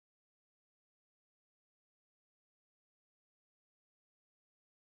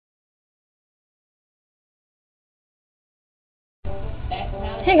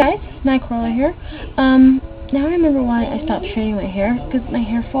Hey guys, Knytecraller here. Now I remember why I stopped straightening my hair, because my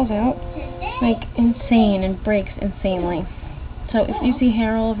hair falls out like insane and breaks insanely. So if you see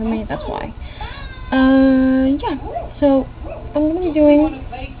hair all over me, that's why. Yeah. So I'm gonna be doing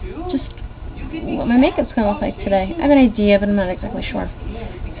just what my makeup's gonna look like today. I have an idea, but I'm not exactly sure.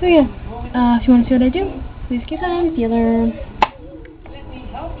 So yeah, if you want to see what I do, please keep on concealer.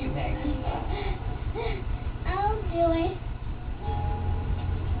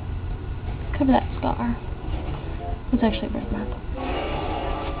 Cover that scar. It's actually a birthmark.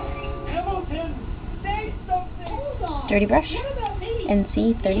 Dirty brush.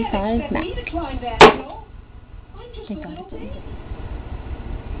 NC35 MAC. Thank God it's easy.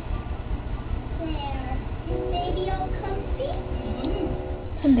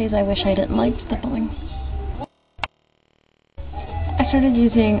 Some days I wish I didn't like stippling. I started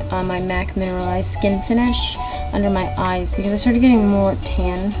using my MAC Mineralized Skin Finish under my eyes because I started getting more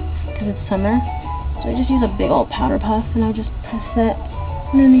tan because it's summer. So I just use a big old powder puff and I just press that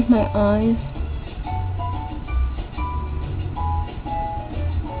underneath my eyes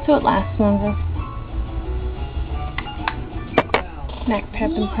so it lasts longer. MAC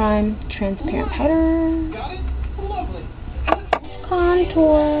Prep and Prime Transparent Powder.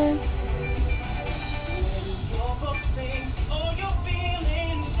 Contour.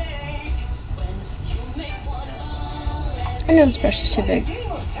 I know this brush is too big,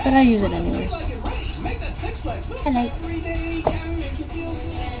 but I use it anyway. Hello.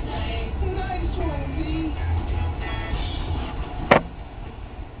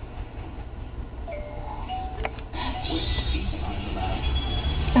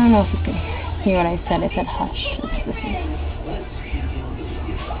 I don't know if you can hear what I said. I said hush. It's this one.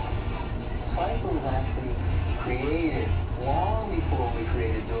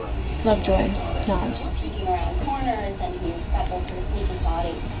 Lovejoy. Nod. Corners and he's got those sort of sneaky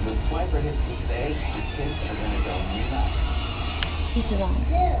body. The swiper hits the stage, the kids are going to go nuts. This is on.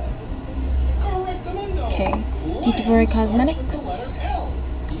 Okay. Detrivore Cosmetics.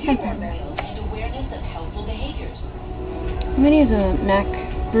 I'm going to use a MAC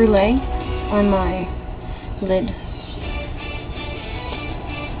Brulee on my lid.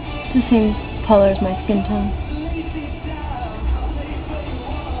 It's the same color as my skin tone.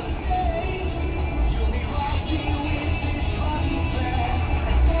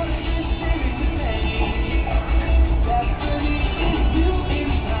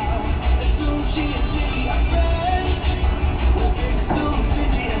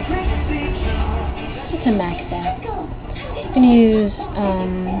 It's a MAC bag. I'm going to use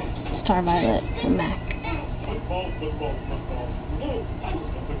Star Violet from MAC.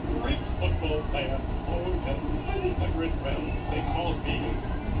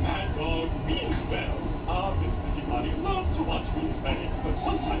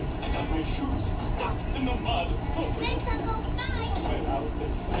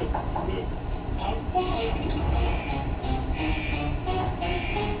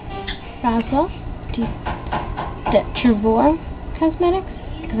 Roswell, Detrivore Cosmetics,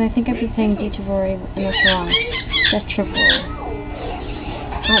 because I think I've been saying Detrivore and that's wrong. Detrivore.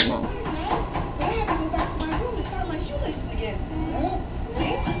 I don't know.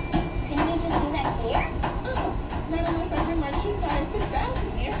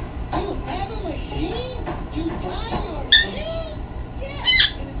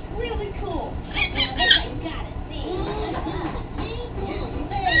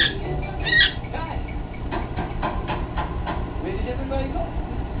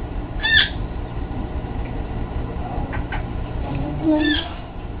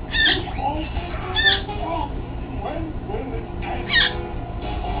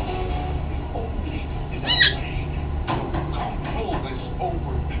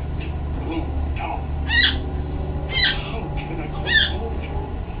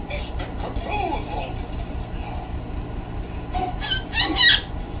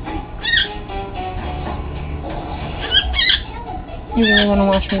 You really want to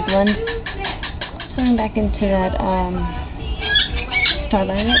watch me blend? Going back into that Star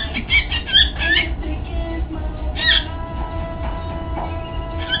Violet.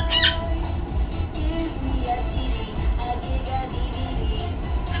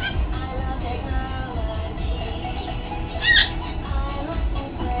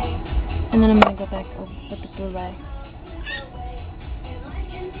 And then I'm going to go back with the Brulee.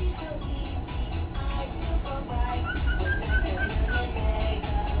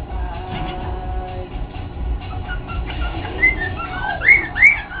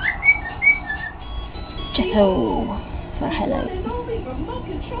 Jetto for highlight.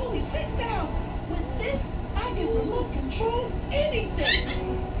 can remote control anything.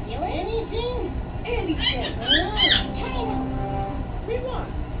 Anything? Anything. China.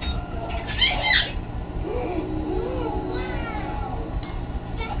 Rewind. Wow.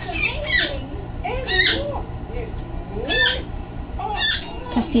 That's amazing. And there's more. There's more.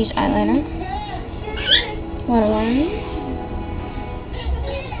 Prestige eyeliner. Waterline.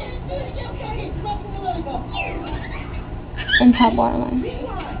 And top waterline.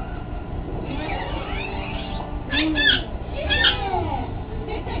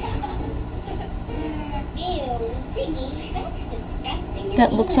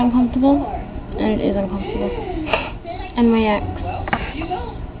 That looks uncomfortable, and it is uncomfortable. NYX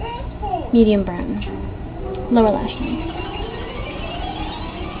medium brown. Lower lash line.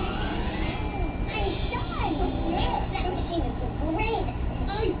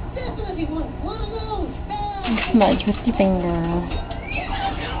 Smudge with your finger.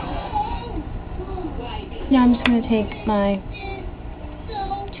 Now I'm just going to take my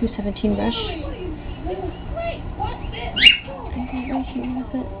 217 brush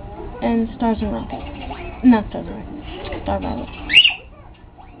and Stars and Rockets. Not Stars and Rockets. Star Violet.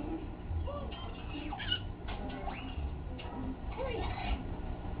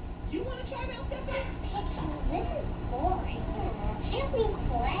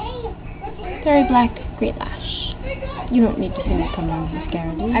 Very black, great lash. You don't need to see me come on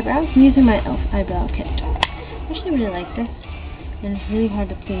mascara. Eyebrows. I'm using my e.l.f. eyebrow kit. I actually really like this, and it's really hard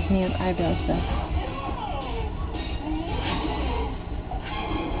to please me with eyebrows though.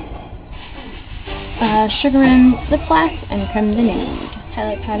 Sugar and lip gloss and creme de nude.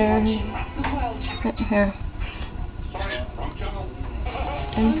 Highlight powder right here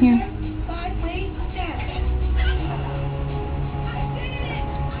and here.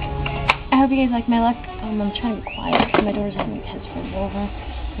 I hope you guys like my look. I'm trying to be quiet. My daughter's having his friends over,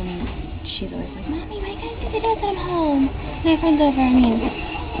 and she's always like, "Mommy, why can't I see videos at home? My friends over."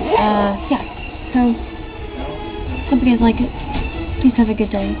 Yeah. So hope you guys like it. Please have a good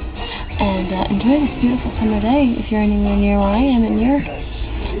day, and enjoy this beautiful summer day. If you're anywhere near where I am and you're,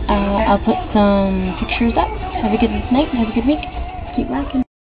 I'll put some pictures up. Have a good night. Have a good week. Keep rocking.